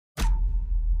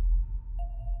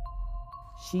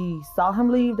She saw him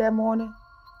leave that morning,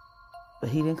 but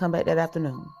he didn't come back that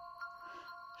afternoon.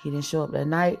 He didn't show up that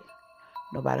night.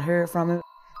 Nobody heard from him.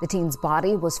 The teen's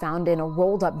body was found in a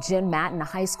rolled-up gym mat in a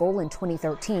high school in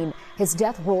 2013. His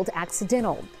death ruled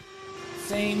accidental.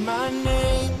 Say my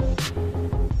name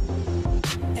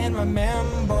and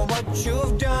remember what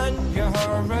you've done. Your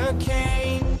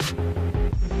hurricane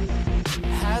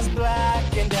has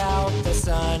blackened out the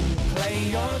sun. Play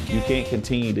your game. You can't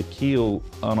continue to kill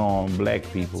unarmed black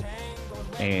people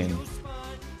and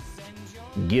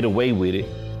get away with it.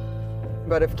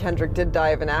 But if Kendrick did die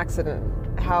of an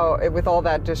accident, how, with all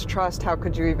that distrust, how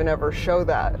could you even ever show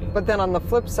that? But then on the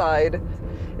flip side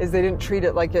is they didn't treat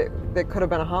it like it could have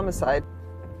been a homicide.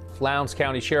 Lowndes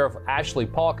County Sheriff Ashley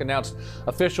Polk announced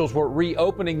officials were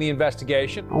reopening the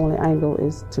investigation. Only angle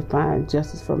is to find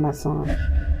justice for my son.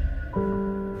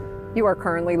 You are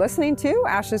currently listening to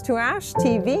Ashes to Ash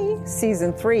TV,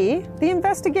 Season 3, The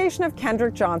Investigation of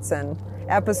Kendrick Johnson,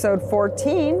 Episode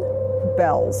 14,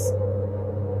 Bells.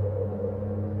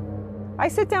 I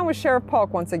sit down with Sheriff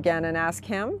Polk once again and ask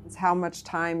him how much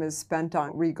time is spent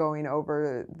on re-going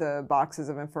over the boxes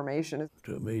of information. It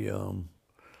took me about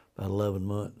 11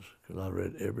 months because I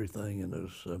read everything in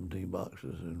those 17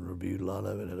 boxes and reviewed a lot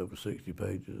of it. Had over 60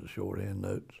 pages of shorthand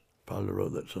notes. Probably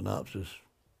wrote that synopsis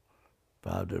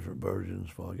 5 different versions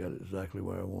before I got it exactly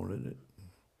where I wanted it.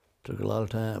 Took a lot of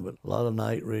time, but a lot of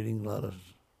night reading, a lot of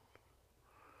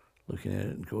looking at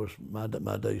it. And of course, my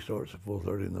day starts at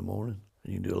 4:30 in the morning.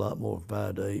 You can do a lot more from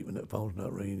 5 to 8 when that phone's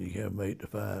not ringing. You can have them 8 to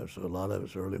 5, so a lot of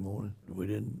it's early morning. We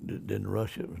didn't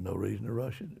rush it. There was no reason to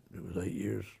rush it. It was 8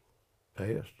 years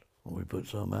past when we put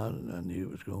something out, and I knew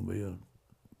it was going to be a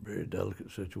very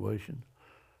delicate situation.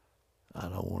 I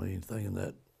don't want anything in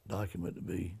that document to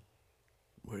be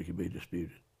where it could be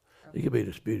disputed. It could be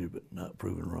disputed, but not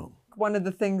proven wrong. One of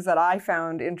the things that I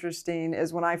found interesting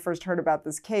is when I first heard about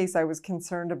this case, I was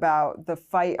concerned about the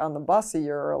fight on the bus a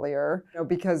year earlier,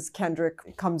 because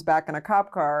Kendrick comes back in a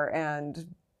cop car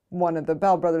and one of the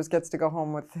Bell brothers gets to go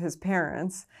home with his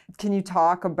parents. Can you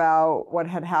talk about what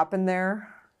had happened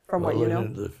there from what you know?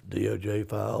 The DOJ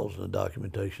files and the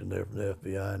documentation there from the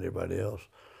FBI and everybody else.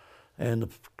 And the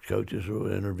coaches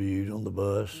were interviewed on the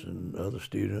bus and other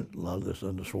students, a lot of this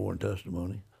under sworn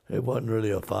testimony. It wasn't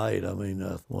really a fight. I mean,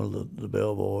 one of the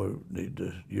bellboy needed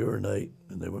to urinate,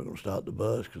 and they weren't going to stop the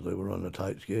bus because they were running a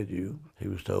tight schedule. He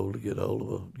was told to get hold of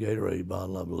a Gatorade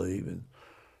bottle, I believe, and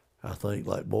I think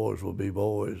like boys will be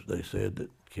boys. They said that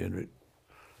Kendrick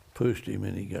pushed him,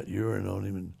 and he got urine on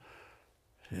him,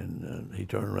 and he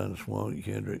turned around and swung at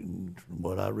Kendrick, and from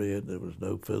what I read, there was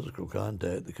no physical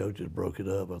contact. The coaches broke it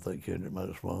up. I think Kendrick might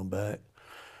have swung back.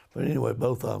 But anyway,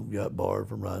 both of them got barred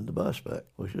from riding the bus back,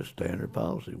 which is standard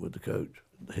policy with the coach.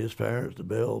 His parents, the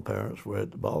Bell parents, were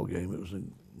at the ball game. It was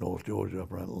in North Georgia,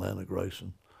 up around Atlanta,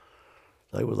 Grayson.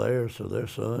 They were there, so their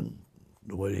son,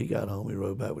 the way he got home, he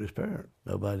rode back with his parents.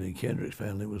 Nobody in Kendrick's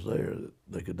family was there that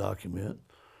they could document.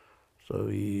 So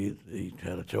he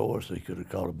had a choice. He could have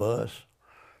caught a bus,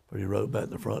 but he rode back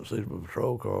in the front seat of a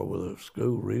patrol car with a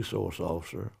school resource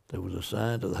officer that was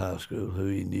assigned to the high school who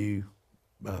he knew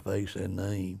by face and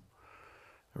name.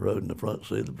 I rode in the front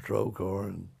seat of the patrol car,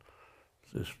 and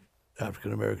this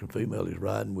African-American female he's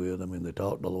riding with, I mean, they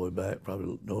talked all the way back,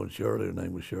 probably knowing Shirley, her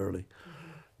name was Shirley,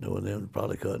 knowing them,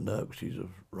 probably cutting up. She's a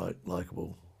right,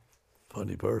 likable,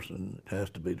 funny person. It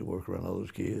has to be to work around all those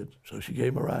kids. So she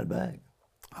gave him a ride back.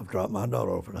 I've dropped my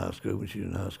daughter off in high school when she was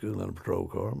in high school in a patrol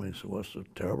car. I mean, so what's so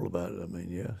terrible about it? I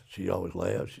mean, yeah, she always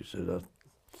laughed. She said, I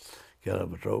got out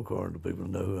of a patrol car and the people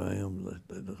know who I am.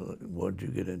 What did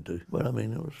you get into? But I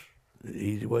mean, it was an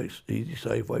easy,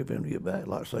 safe way for him to get back. A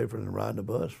lot safer than riding a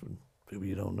bus with people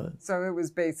you don't know. So it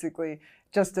was basically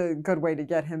just a good way to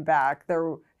get him back.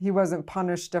 He wasn't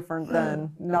punished different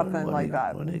than nothing like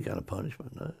that. Wasn't any kind of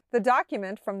punishment, no. The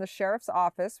document from the sheriff's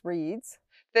office reads,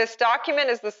 "This document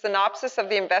is the synopsis of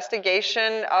the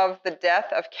investigation of the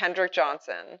death of Kendrick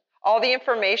Johnson. All the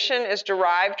information is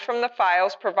derived from the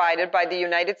files provided by the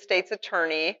United States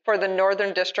Attorney for the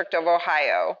Northern District of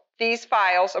Ohio. These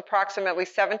files, approximately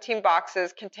 17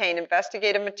 boxes, contain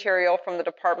investigative material from the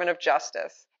Department of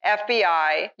Justice,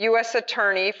 FBI, U.S.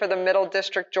 Attorney for the Middle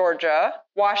District, Georgia,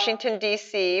 Washington,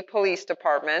 D.C. Police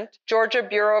Department, Georgia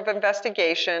Bureau of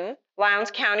Investigation,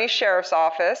 Lowndes County Sheriff's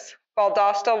Office,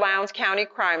 Valdosta Lowndes County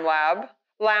Crime Lab,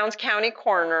 Lowndes County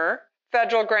Coroner,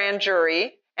 Federal Grand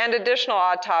Jury, and additional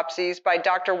autopsies by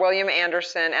Dr. William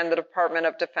Anderson and the Department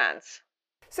of Defense."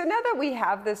 So now that we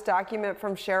have this document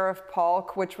from Sheriff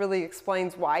Polk, which really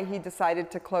explains why he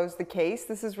decided to close the case,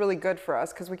 this is really good for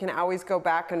us because we can always go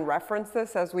back and reference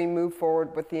this as we move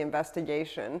forward with the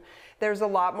investigation. There's a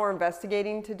lot more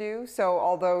investigating to do, so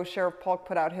although Sheriff Polk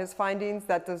put out his findings,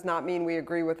 that does not mean we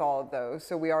agree with all of those.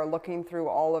 So we are looking through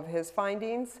all of his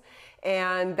findings,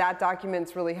 and that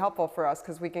document's really helpful for us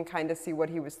because we can kind of see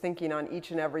what he was thinking on each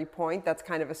and every point. That's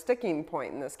kind of a sticking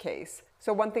point in this case.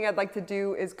 So one thing I'd like to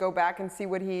do is go back and see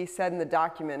what he said in the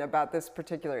document about this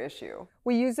particular issue.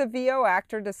 We use a VO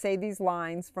actor to say these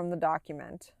lines from the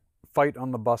document. Fight on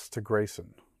the bus to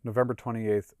Grayson, November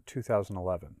 28,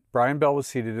 2011. Brian Bell was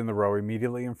seated in the row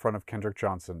immediately in front of Kendrick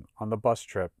Johnson on the bus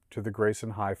trip to the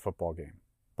Grayson High football game.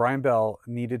 Brian Bell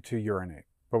needed to urinate,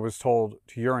 but was told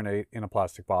to urinate in a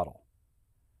plastic bottle.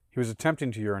 He was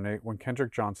attempting to urinate when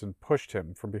Kendrick Johnson pushed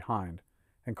him from behind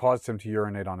and caused him to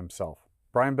urinate on himself.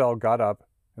 Brian Bell got up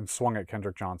and swung at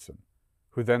Kendrick Johnson,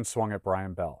 who then swung at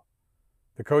Brian Bell.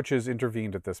 The coaches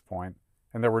intervened at this point,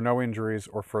 and there were no injuries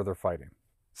or further fighting.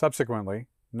 Subsequently,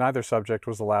 neither subject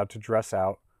was allowed to dress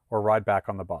out or ride back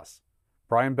on the bus.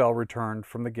 Brian Bell returned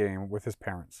from the game with his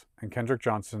parents, and Kendrick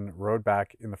Johnson rode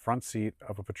back in the front seat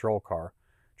of a patrol car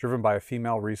driven by a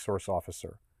female resource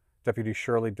officer, Deputy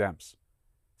Shirley Demps,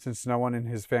 since no one in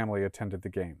his family attended the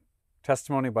game.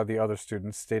 Testimony by the other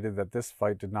students stated that this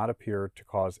fight did not appear to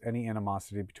cause any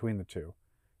animosity between the two.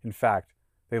 In fact,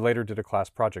 they later did a class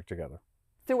project together.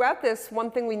 Throughout this, one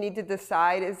thing we need to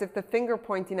decide is if the finger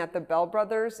pointing at the Bell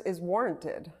brothers is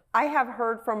warranted. I have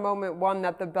heard from moment one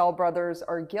that the Bell brothers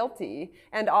are guilty,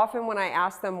 and often when I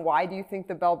ask them, why do you think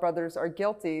the Bell brothers are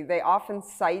guilty, they often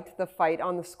cite the fight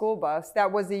on the school bus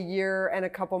that was a year and a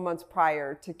couple months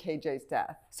prior to KJ's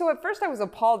death. So at first I was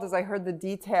appalled as I heard the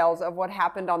details of what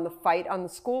happened on the fight on the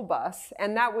school bus,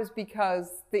 and that was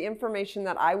because the information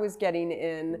that I was getting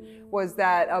in was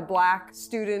that a black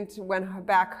student went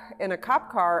back in a cop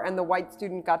car and the white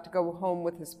student got to go home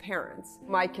with his parents.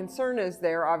 My concern is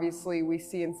there, obviously, we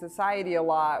see in society a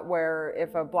lot where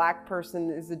if a black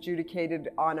person is adjudicated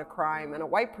on a crime and a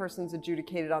white person's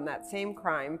adjudicated on that same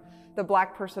crime, the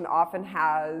black person often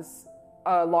has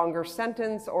a longer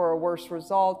sentence or a worse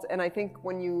result. And I think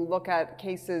when you look at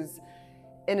cases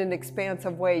in an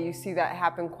expansive way, you see that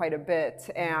happen quite a bit,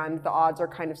 and the odds are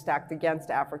kind of stacked against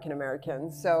African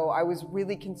Americans. So I was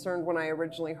really concerned when I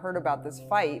originally heard about this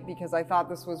fight because I thought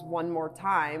this was one more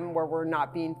time where we're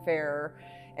not being fair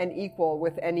and equal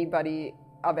with anybody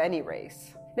of any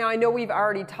race. Now, I know we've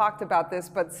already talked about this,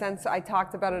 but since I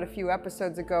talked about it a few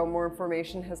episodes ago, more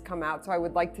information has come out, so I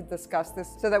would like to discuss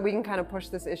this so that we can kind of push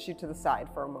this issue to the side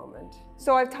for a moment.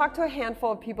 So I've talked to a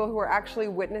handful of people who are actually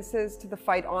witnesses to the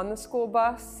fight on the school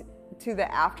bus, to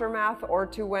the aftermath, or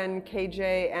to when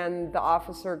KJ and the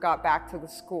officer got back to the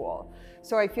school.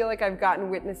 So I feel like I've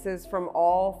gotten witnesses from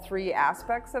all three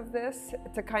aspects of this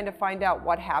to kind of find out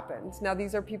what happened. Now,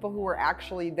 these are people who were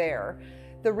actually there.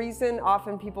 The reason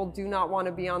often people do not want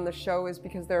to be on the show is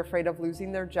because they're afraid of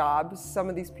losing their jobs. Some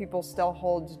of these people still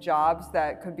hold jobs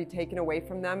that could be taken away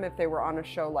from them if they were on a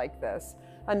show like this.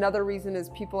 Another reason is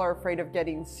people are afraid of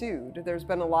getting sued. There's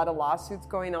been a lot of lawsuits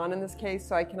going on in this case,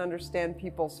 so I can understand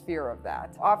people's fear of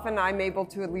that. Often I'm able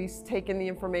to at least take in the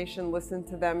information, listen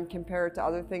to them, compare it to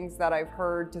other things that I've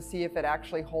heard to see if it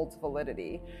actually holds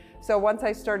validity. So once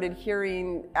I started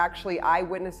hearing actually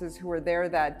eyewitnesses who were there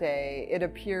that day, it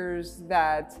appears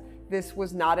that this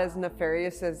was not as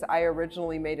nefarious as I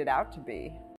originally made it out to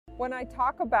be. When I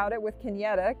talk about it with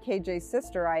Kenyatta, KJ's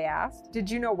sister, I asked,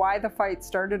 did you know why the fight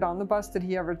started on the bus? Did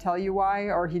he ever tell you why?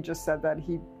 Or he just said that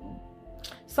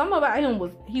some of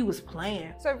it he was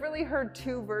playing. So I've really heard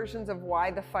two versions of why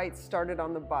the fight started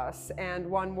on the bus. And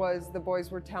one was the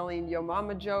boys were telling yo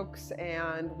mama jokes,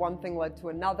 and one thing led to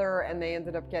another, and they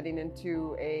ended up getting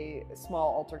into a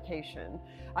small altercation.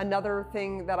 Another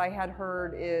thing that I had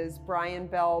heard is Brian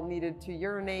Bell needed to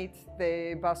urinate.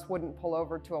 The bus wouldn't pull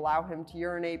over to allow him to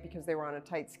urinate because they were on a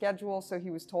tight schedule, so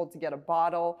he was told to get a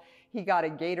bottle. He got a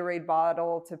Gatorade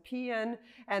bottle to pee in,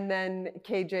 and then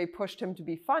KJ pushed him to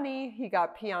be funny. He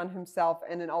got pee on himself,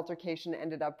 and an altercation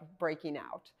ended up breaking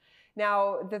out.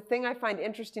 Now, the thing I find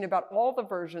interesting about all the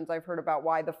versions I've heard about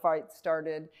why the fight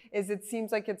started is it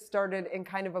seems like it started in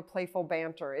kind of a playful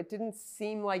banter. It didn't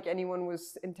seem like anyone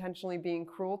was intentionally being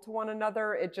cruel to one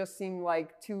another. It just seemed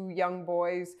like two young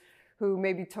boys who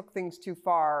maybe took things too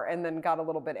far and then got a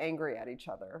little bit angry at each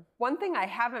other. One thing I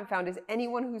haven't found is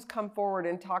anyone who's come forward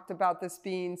and talked about this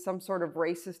being some sort of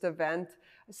racist event,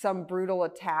 some brutal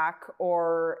attack,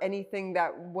 or anything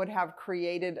that would have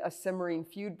created a simmering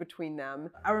feud between them.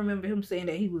 I remember him saying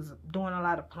that he was doing a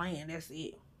lot of playing, that's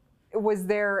it. Was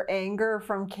there anger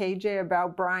from KJ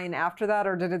about Brian after that,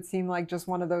 or did it seem like just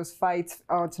one of those fights,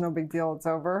 oh, it's no big deal, it's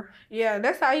over? Yeah,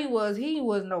 that's how he was. He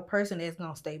was no person that's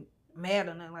gonna stay mad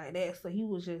or nothing like that, so he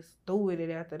was just through with it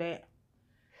after that.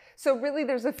 So really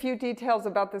there's a few details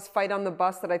about this fight on the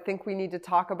bus that I think we need to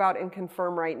talk about and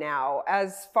confirm right now.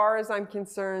 As far as I'm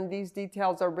concerned, these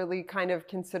details are really kind of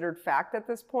considered fact at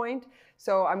this point.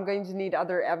 So I'm going to need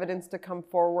other evidence to come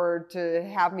forward to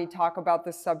have me talk about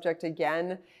this subject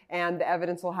again. And the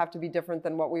evidence will have to be different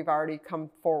than what we've already come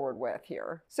forward with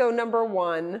here. So number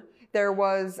one, there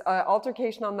was an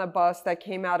altercation on the bus that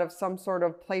came out of some sort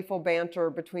of playful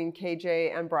banter between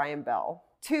KJ and Brian Bell.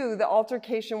 Two, the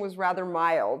altercation was rather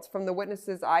mild. From the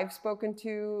witnesses I've spoken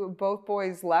to, both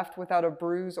boys left without a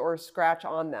bruise or a scratch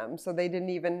on them, so they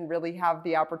didn't even really have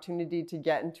the opportunity to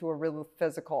get into a real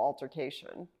physical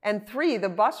altercation. And three, the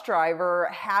bus driver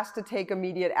has to take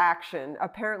immediate action.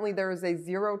 Apparently there is a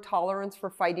zero tolerance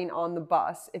for fighting on the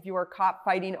bus. If you are caught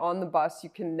fighting on the bus, you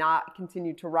cannot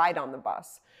continue to ride on the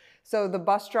bus. So the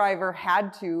bus driver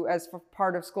had to, as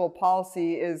part of school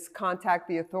policy, is contact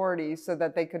the authorities so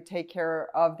that they could take care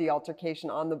of the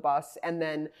altercation on the bus, and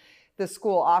then the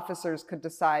school officers could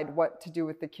decide what to do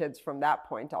with the kids from that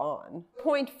point on.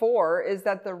 Point four is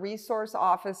that the resource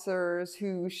officers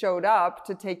who showed up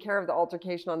to take care of the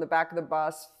altercation on the back of the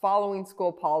bus following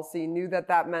school policy knew that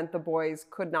that meant the boys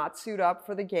could not suit up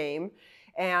for the game,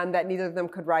 and that neither of them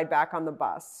could ride back on the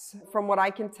bus. From what I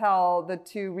can tell, the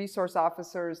two resource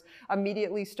officers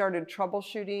immediately started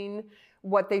troubleshooting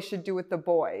what they should do with the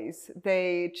boys.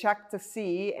 They checked to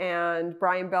see, and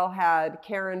Brian Bell had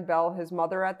Karen Bell, his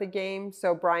mother, at the game,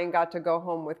 so Brian got to go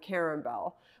home with Karen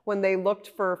Bell. When they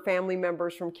looked for family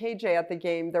members from KJ at the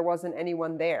game, there wasn't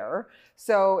anyone there.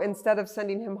 So instead of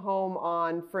sending him home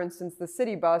on, for instance, the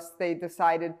city bus, they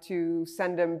decided to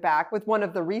send him back with one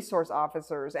of the resource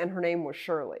officers, and her name was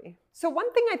Shirley. So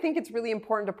one thing I think it's really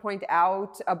important to point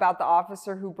out about the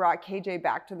officer who brought KJ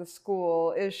back to the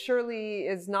school is Shirley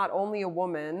is not only a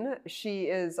woman, she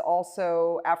is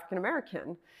also African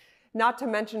American. Not to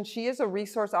mention, she is a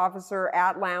resource officer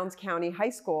at Lowndes County High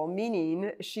School,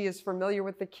 meaning she is familiar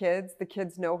with the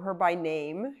kids know her by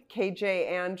name.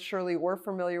 KJ and Shirley were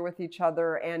familiar with each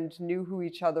other and knew who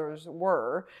each other's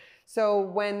were. So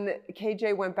when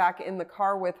KJ went back in the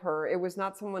car with her, it was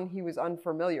not someone he was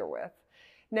unfamiliar with.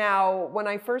 Now, when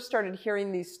I first started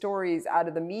hearing these stories out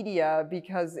of the media,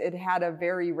 because it had a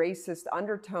very racist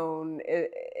undertone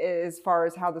as far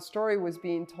as how the story was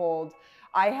being told,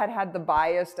 I had the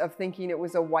bias of thinking it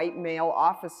was a white male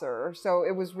officer. So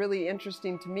it was really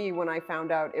interesting to me when I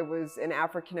found out it was an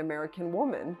African American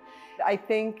woman. I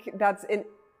think that's an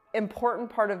important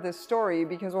part of this story,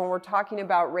 because when we're talking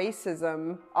about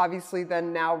racism, obviously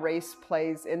then now race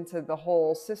plays into the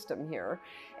whole system here.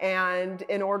 And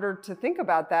in order to think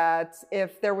about that,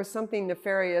 if there was something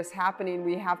nefarious happening,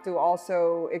 we have to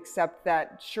also accept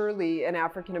that surely an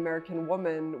African American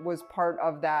woman was part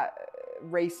of that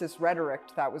racist rhetoric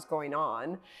that was going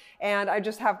on. And I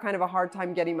just have kind of a hard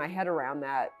time getting my head around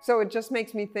that. So it just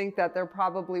makes me think that there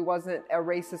probably wasn't a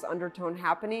racist undertone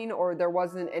happening, or there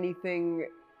wasn't anything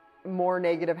more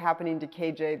negative happening to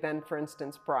KJ than, for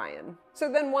instance, Brian.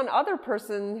 So then one other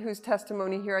person whose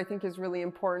testimony here I think is really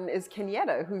important is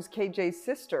Kenyatta, who's KJ's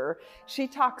sister. She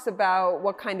talks about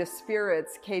what kind of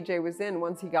spirits KJ was in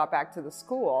once he got back to the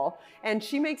school. And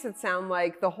she makes it sound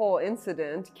like the whole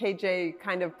incident, KJ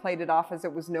kind of played it off as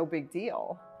it was no big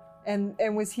deal. And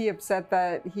was he upset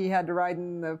that he had to ride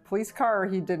in the police car, or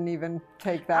he didn't even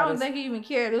take that? I don't think he even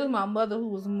cared. It was my mother who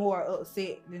was more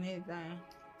upset than anything.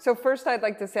 So first, I'd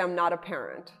like to say I'm not a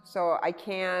parent, so I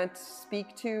can't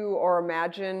speak to or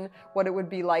imagine what it would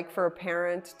be like for a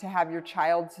parent to have your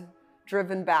child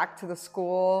driven back to the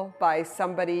school by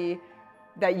somebody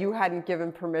that you hadn't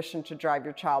given permission to drive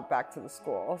your child back to the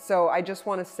school. So I just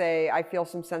want to say I feel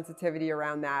some sensitivity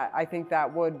around that. I think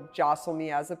that would jostle me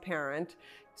as a parent.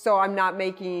 So I'm not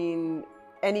making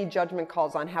any judgment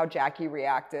calls on how Jackie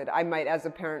reacted. I might, as a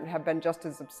parent, have been just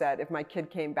as upset if my kid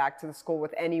came back to the school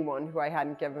with anyone who I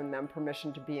hadn't given them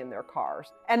permission to be in their cars.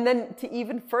 And then to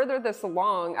even further this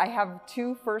along, I have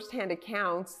two firsthand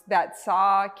accounts that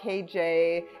saw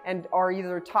KJ or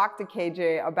either talked to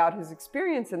KJ about his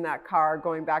experience in that car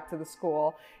going back to the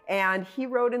school. And he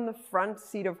rode in the front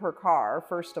seat of her car,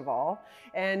 first of all,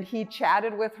 and he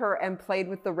chatted with her and played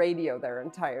with the radio their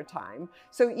entire time.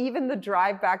 So even the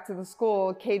drive back to the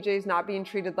school, KJ's not being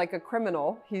treated like a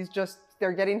criminal.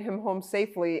 They're getting him home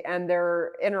safely, and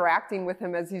they're interacting with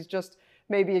him as he's just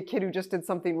maybe a kid who just did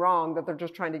something wrong that they're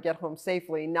just trying to get home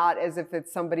safely, not as if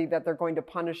it's somebody that they're going to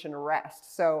punish and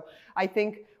arrest. So I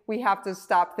think we have to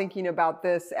stop thinking about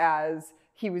this as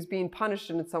he was being punished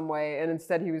in some way, and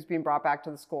instead he was being brought back to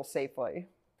the school safely.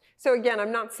 So again,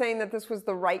 I'm not saying that this was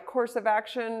the right course of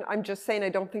action. I'm just saying I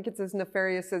don't think it's as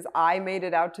nefarious as I made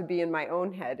it out to be in my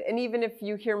own head. And even if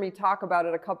you hear me talk about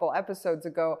it a couple episodes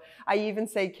ago, I even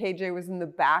say KJ was in the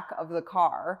back of the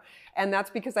car. And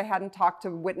that's because I hadn't talked to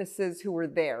witnesses who were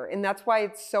there. And that's why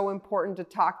it's so important to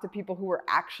talk to people who were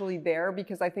actually there,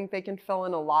 because I think they can fill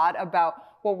in a lot about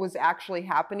what was actually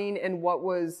happening and what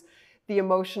was the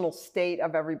emotional state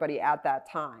of everybody at that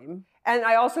time. And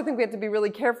I also think we have to be really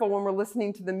careful when we're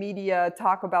listening to the media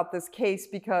talk about this case,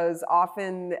 because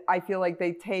often I feel like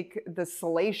they take the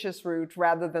salacious route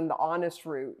rather than the honest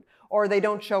route, or they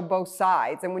don't show both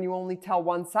sides. And when you only tell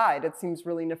one side, it seems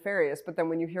really nefarious. But then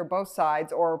when you hear both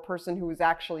sides, or a person who was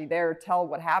actually there tell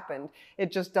what happened,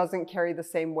 it just doesn't carry the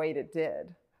same weight it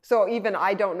did. So even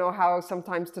I don't know how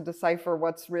sometimes to decipher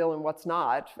what's real and what's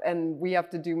not. And we have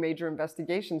to do major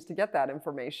investigations to get that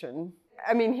information.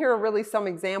 I mean, here are really some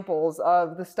examples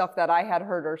of the stuff that I had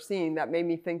heard or seen that made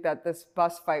me think that this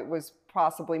bus fight was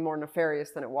possibly more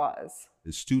nefarious than it was.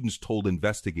 The students told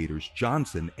investigators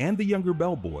Johnson and the younger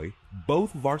bellboy,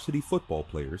 both varsity football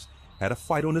players, had a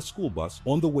fight on a school bus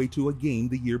on the way to a game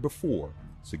the year before,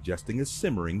 suggesting a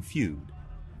simmering feud.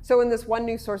 So in this one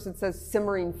news source, it says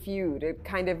simmering feud. It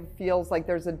kind of feels like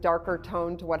there's a darker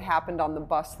tone to what happened on the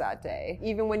bus that day.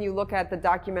 Even when you look at the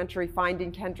documentary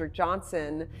Finding Kendrick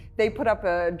Johnson, they put up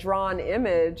a drawn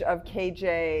image of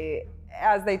KJ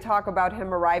as they talk about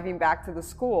him arriving back to the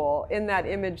school. In that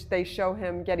image, they show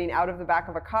him getting out of the back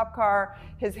of a cop car.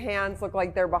 His hands look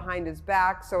like they're behind his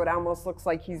back, so it almost looks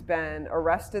like he's been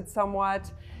arrested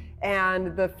somewhat.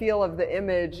 And the feel of the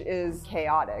image is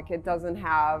chaotic. It doesn't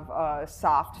have a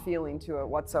soft feeling to it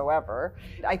whatsoever.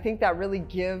 I think that really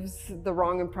gives the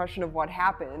wrong impression of what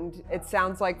happened. It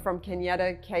sounds like from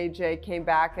Kenyatta, KJ came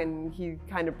back and he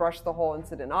kind of brushed the whole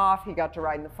incident off. He got to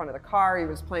ride in the front of the car. He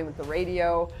was playing with the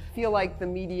radio. I feel like the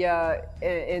media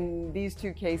in these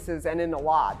two cases, and in a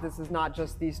lot, this is not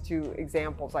just these two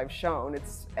examples I've shown,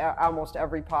 it's almost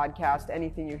every podcast,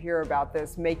 anything you hear about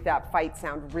this, make that fight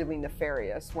sound really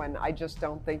nefarious, when I just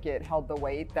don't think it held the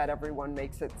weight that everyone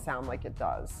makes it sound like it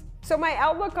does. So my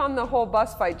outlook on the whole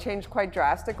bus fight changed quite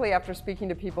drastically after speaking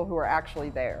to people who were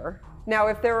actually there. Now,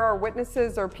 if there are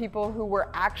witnesses or people who were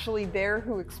actually there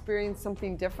who experienced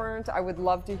something different, I would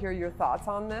love to hear your thoughts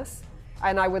on this.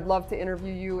 And I would love to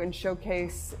interview you and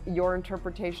showcase your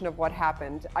interpretation of what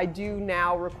happened. I do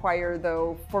now require,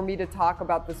 though, for me to talk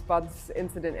about this bus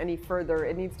incident any further,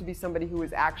 it needs to be somebody who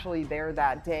was actually there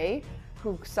that day,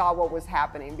 who saw what was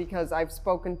happening, because I've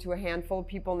spoken to a handful of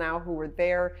people now who were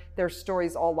there. Their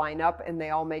stories all line up and they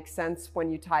all make sense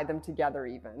when you tie them together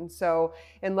even. So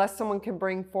unless someone can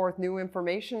bring forth new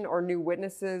information or new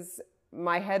witnesses,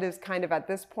 my head is kind of at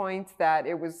this point that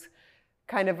it was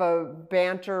kind of a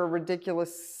banter,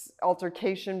 ridiculous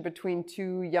altercation between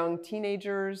two young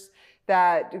teenagers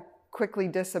that quickly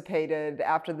dissipated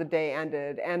after the day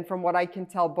ended. And from what I can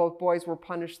tell, both boys were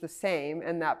punished the same,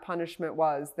 and that punishment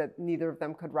was that neither of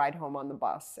them could ride home on the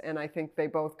bus. And I think they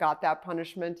both got that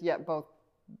punishment, yet both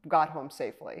got home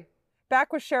safely.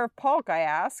 Back with Sheriff Polk, I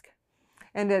ask.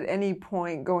 And at any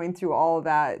point going through all of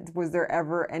that, was there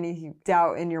ever any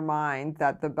doubt in your mind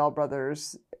that the Bell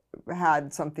brothers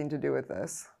had something to do with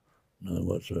this? None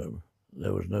whatsoever.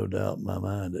 There was no doubt in my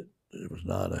mind that it was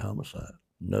not a homicide.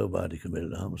 Nobody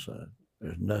committed a homicide.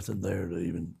 There's nothing there to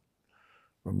even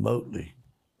remotely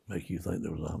make you think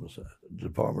there was a homicide. The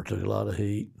department took a lot of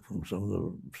heat from some of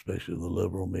the, especially the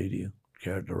liberal media,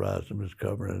 characterized them as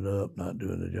covering it up, not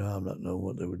doing the job, not knowing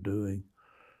what they were doing.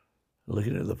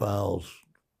 Looking at the files,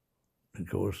 of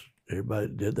course, everybody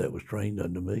that did that was trained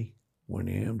under me.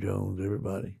 Winnie M. Jones,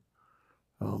 everybody.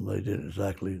 They did it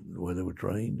exactly the way they were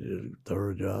trained. They did a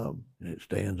thorough job. And it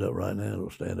stands up right now. It'll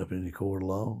stand up in any court of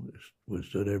law. It's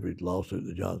withstood every lawsuit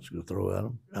that Johnson could throw at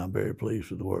them. I'm very pleased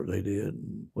with the work they did.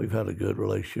 And we've had a good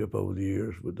relationship over the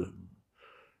years with the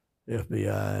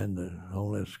FBI and the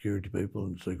Homeland Security people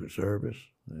and Secret Service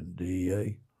and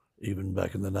DEA. Even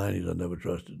back in the 90s, I never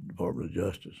trusted the Department of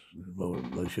Justice. Well,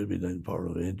 they should be the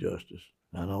Department of Injustice.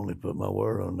 I only put my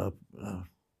word on it. I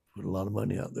put a lot of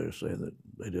money out there saying that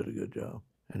they did a good job.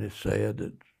 And it's sad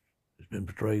that it's been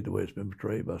portrayed the way it's been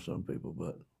portrayed by some people,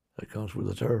 but that comes with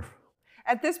the turf.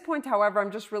 At this point, however,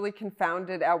 I'm just really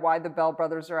confounded at why the Bell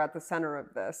brothers are at the center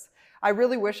of this. I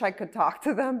really wish I could talk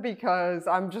to them, because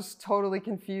I'm just totally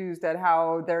confused at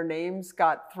how their names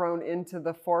got thrown into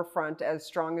the forefront as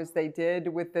strong as they did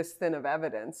with this thin of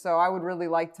evidence. So I would really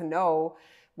like to know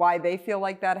why they feel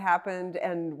like that happened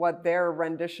and what their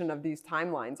rendition of these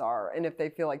timelines are, and if they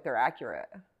feel like they're accurate.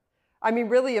 I mean,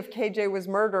 really, if KJ was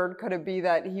murdered, could it be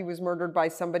that he was murdered by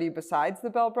somebody besides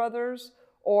the Bell brothers?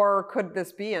 Or could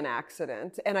this be an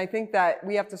accident? And I think that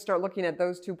we have to start looking at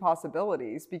those two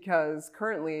possibilities, because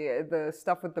currently the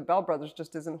stuff with the Bell brothers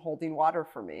just isn't holding water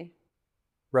for me.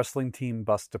 Wrestling team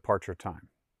bus departure time.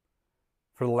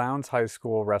 For the Lowndes High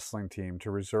School wrestling team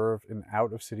to reserve an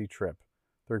out-of-city trip,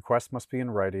 the request must be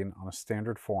in writing on a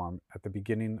standard form at the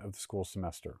beginning of the school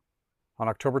semester. On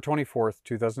October 24,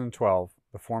 2012,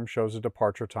 the form shows a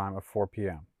departure time of 4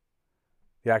 p.m.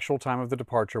 The actual time of the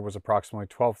departure was approximately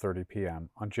 12:30 p.m.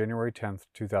 on January 10,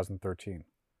 2013.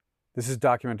 This is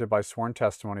documented by sworn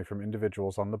testimony from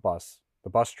individuals on the bus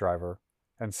driver,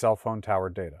 and cell phone tower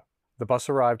data. The bus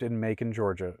arrived in Macon,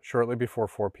 Georgia, shortly before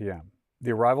 4 p.m.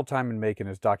 The arrival time in Macon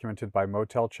is documented by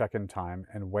motel check-in time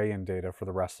and weigh-in data for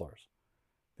the wrestlers.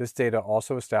 This data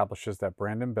also establishes that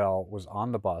Brandon Bell was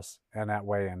on the bus and at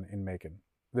weigh-in in Macon.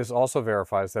 This also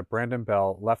verifies that Brandon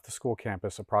Bell left the school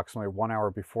campus approximately 1 hour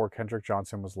before Kendrick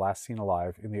Johnson was last seen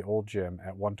alive in the old gym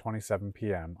at 1:27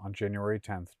 p.m. on January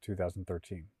 10,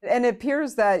 2013. And it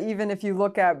appears that even if you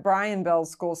look at Brian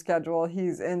Bell's school schedule,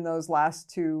 he's in those last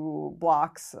 2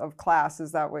 blocks of class.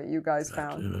 Is that what you guys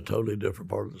found? In a totally different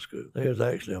part of the school. There's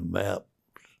actually a map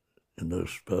in those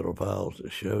federal files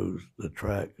that shows the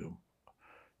track of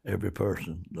every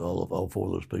person, all 4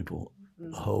 of those people,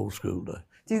 the whole school day.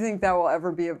 Do you think that will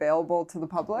ever be available to the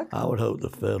public? I would hope the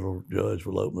federal judge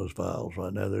will open those files.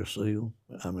 Right now they're sealed.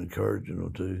 I'm encouraging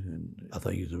them to, and I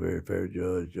think he's a very fair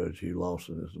judge. Judge Hugh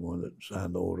Lawson is the one that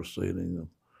signed the order sealing them.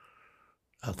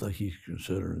 I think he's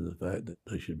considering the fact that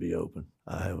they should be open.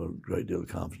 I have a great deal of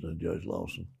confidence in Judge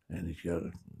Lawson, and he's got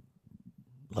a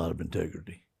lot of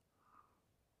integrity.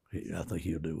 I think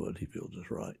he'll do what he feels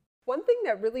is right. One thing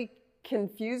that really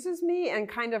confuses me and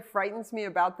kind of frightens me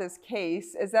about this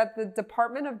case is that the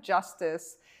Department of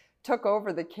Justice took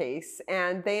over the case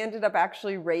and they ended up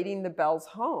actually raiding the Bells'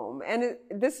 home. And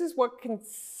this is what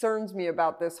concerns me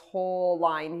about this whole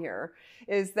line here,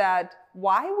 is that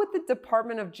why would the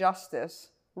Department of Justice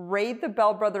raid the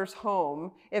Bell brothers'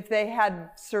 home if they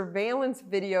had surveillance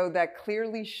video that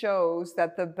clearly shows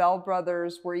that the Bell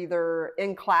brothers were either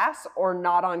in class or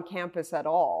not on campus at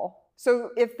all?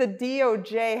 So if the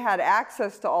DOJ had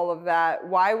access to all of that,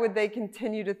 why would they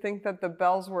continue to think that the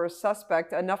Bells were a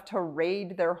suspect enough to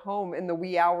raid their home in the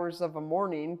wee hours of a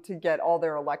morning to get all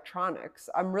their electronics?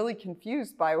 I'm really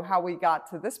confused by how we got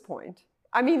to this point.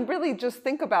 I mean, really, just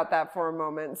think about that for a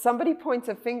moment. Somebody points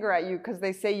a finger at you because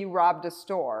they say you robbed a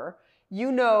store.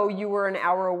 You know you were an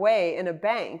hour away in a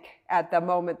bank at the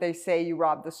moment they say you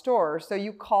robbed the store. So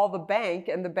you call the bank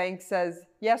and the bank says,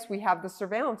 yes, we have the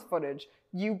surveillance footage.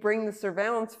 You bring the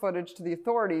surveillance footage to the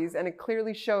authorities and it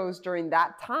clearly shows during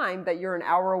that time that you're an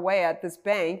hour away at this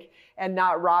bank and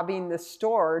not robbing the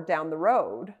store down the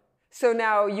road. So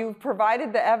now you've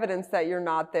provided the evidence that you're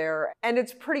not there, and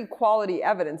it's pretty quality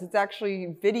evidence. It's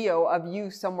actually video of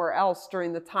you somewhere else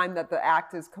during the time that the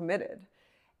act is committed.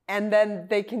 And then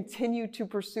they continue to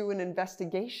pursue an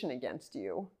investigation against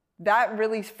you. That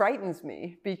really frightens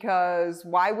me, because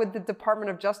why would the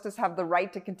Department of Justice have the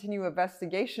right to continue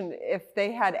investigation if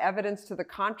they had evidence to the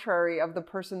contrary of the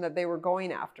person that they were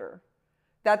going after?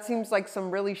 That seems like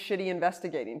some really shitty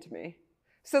investigating to me.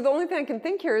 So the only thing I can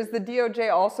think here is the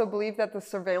DOJ also believed that the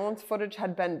surveillance footage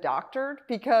had been doctored,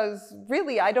 because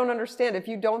really, I don't understand. If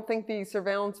you don't think the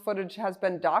surveillance footage has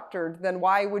been doctored, then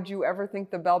why would you ever think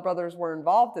the Bell brothers were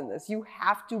involved in this? You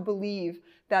have to believe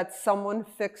that someone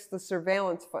fixed the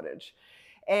surveillance footage.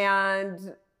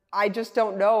 And I just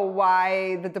don't know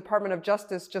why the Department of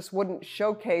Justice just wouldn't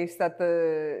showcase that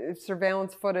the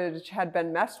surveillance footage had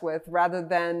been messed with rather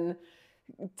than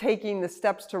taking the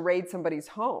steps to raid somebody's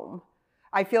home.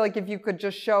 I feel like if you could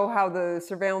just show how the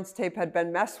surveillance tape had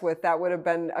been messed with, that would have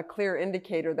been a clear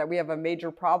indicator that we have a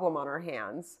major problem on our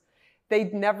hands. They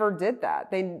never did that.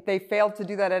 They failed to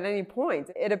do that at any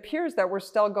point. It appears that we're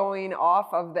still going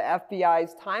off of the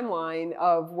FBI's timeline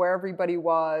of where everybody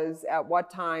was at what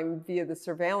time via the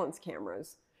surveillance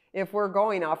cameras. If we're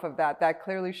going off of that, that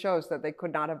clearly shows that they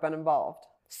could not have been involved.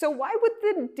 So why would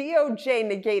the DOJ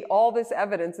negate all this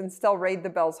evidence and still raid the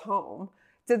Bells' home?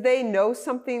 Did they know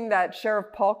something that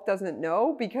Sheriff Polk doesn't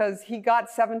know? Because he got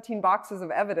 17 boxes of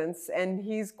evidence and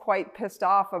he's quite pissed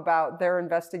off about their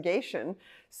investigation.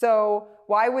 So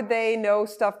why would they know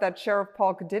stuff that Sheriff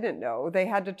Polk didn't know? They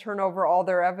had to turn over all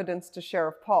their evidence to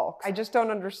Sheriff Polk. I just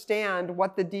don't understand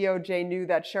what the DOJ knew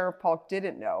that Sheriff Polk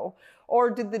didn't know.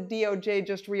 Or did the DOJ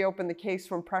just reopen the case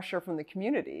from pressure from the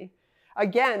community?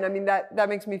 Again, I mean, that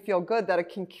makes me feel good that a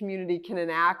community can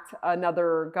enact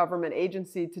another government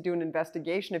agency to do an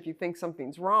investigation if you think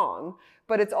something's wrong.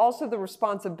 But it's also the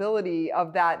responsibility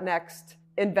of that next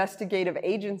investigative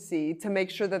agency to make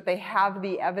sure that they have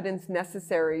the evidence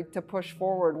necessary to push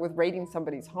forward with raiding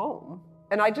somebody's home.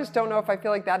 And I just don't know if I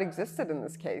feel like that existed in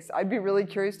this case. I'd be really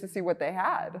curious to see what they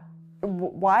had.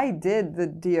 Why did the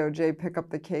DOJ pick up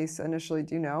the case initially,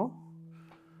 do you know?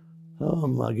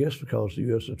 I guess because the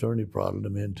U.S. attorney prodded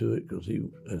him into it, because he,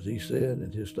 as he said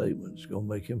in his statement, it's going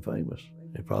to make him famous.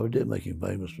 It probably did make him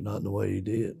famous, but not in the way he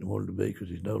did and wanted to be, because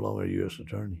he's no longer a U.S.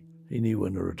 attorney. He knew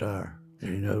when to retire.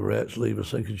 And you know, rats leave a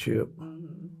sinking ship.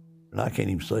 And I can't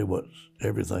even say what's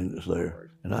everything that's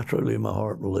there. And I truly in my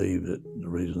heart believe that the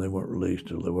reason they weren't released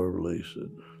till they were released, that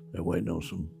they're waiting on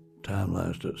some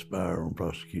timelines to expire on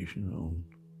prosecution, on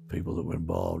people that were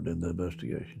involved in the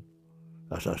investigation.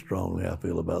 That's how strongly I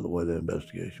feel about the way the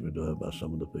investigation was done by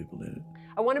some of the people in it.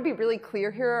 I want to be really clear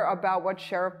here about what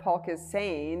Sheriff Polk is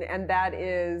saying, and that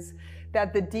is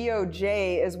that the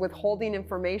DOJ is withholding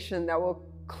information that will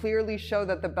clearly show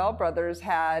that the Bell brothers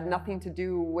had nothing to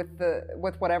do with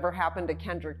whatever happened to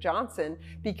Kendrick Johnson,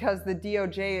 because the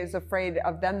DOJ is afraid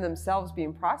of them themselves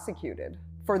being prosecuted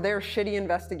for their shitty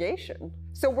investigation.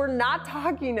 So we're not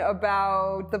talking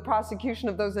about the prosecution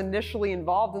of those initially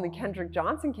involved in the Kendrick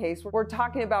Johnson case. We're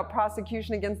talking about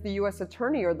prosecution against the U.S.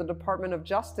 Attorney or the Department of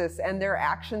Justice and their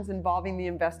actions involving the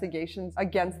investigations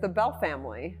against the Bell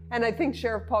family. And I think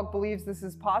Sheriff Polk believes this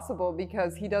is possible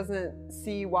because he doesn't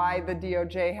see why the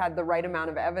DOJ had the right amount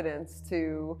of evidence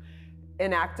to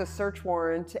enact a search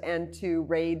warrant and to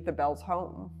raid the Bell's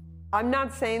home. I'm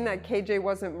not saying that KJ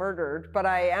wasn't murdered, but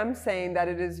I am saying that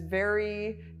it is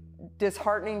very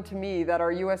disheartening to me that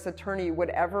our U.S. attorney would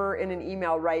ever in an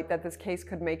email write that this case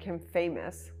could make him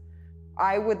famous.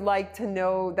 I would like to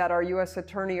know that our U.S.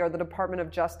 attorney or the Department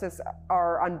of Justice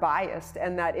are unbiased,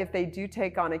 and that if they do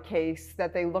take on a case,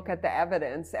 that they look at the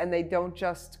evidence and they don't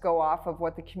just go off of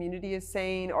what the community is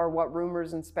saying or what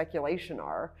rumors and speculation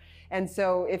are. And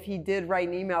so if he did write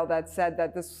an email that said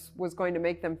that this was going to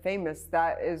make them famous,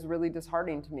 that is really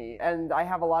disheartening to me. And I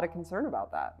have a lot of concern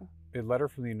about that. A letter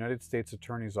from the United States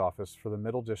Attorney's Office for the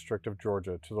Middle District of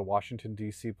Georgia to the Washington,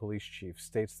 D.C. police chief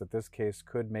states that this case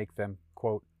could make them,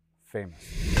 quote, famous.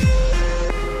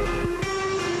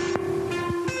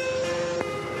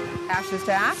 Ashes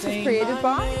to Ash is created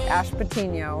by Ash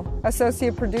Patino.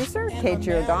 Associate producer, Kate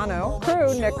Giordano.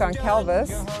 Crew, Nick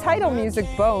Goncalves. Title music,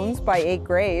 Bones by 8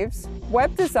 Graves.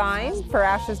 Web design for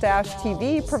Ashes to Ash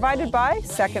TV provided by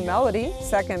Second Melody,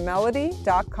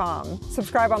 secondmelody.com.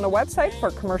 Subscribe on the website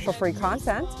for commercial-free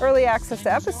content, early access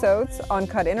to episodes,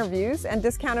 uncut interviews, and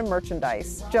discounted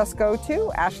merchandise. Just go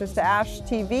to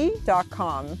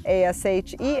ashestashtv.com,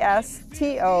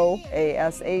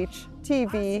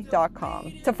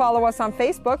 ASHESTOASH.TV.com. To follow us on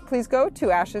Facebook, please go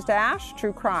to Ashes to Ash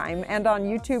True Crime, and on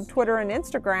YouTube, Twitter, and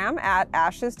Instagram at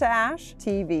Ashes to Ash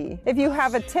TV. If you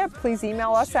have a tip, please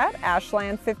email us at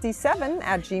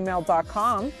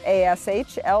ashland57@gmail.com,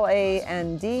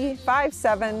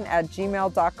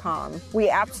 ASHLAND57@gmail.com. We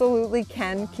absolutely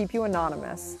can keep you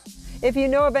anonymous. If you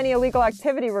know of any illegal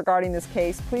activity regarding this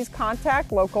case, please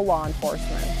contact local law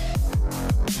enforcement.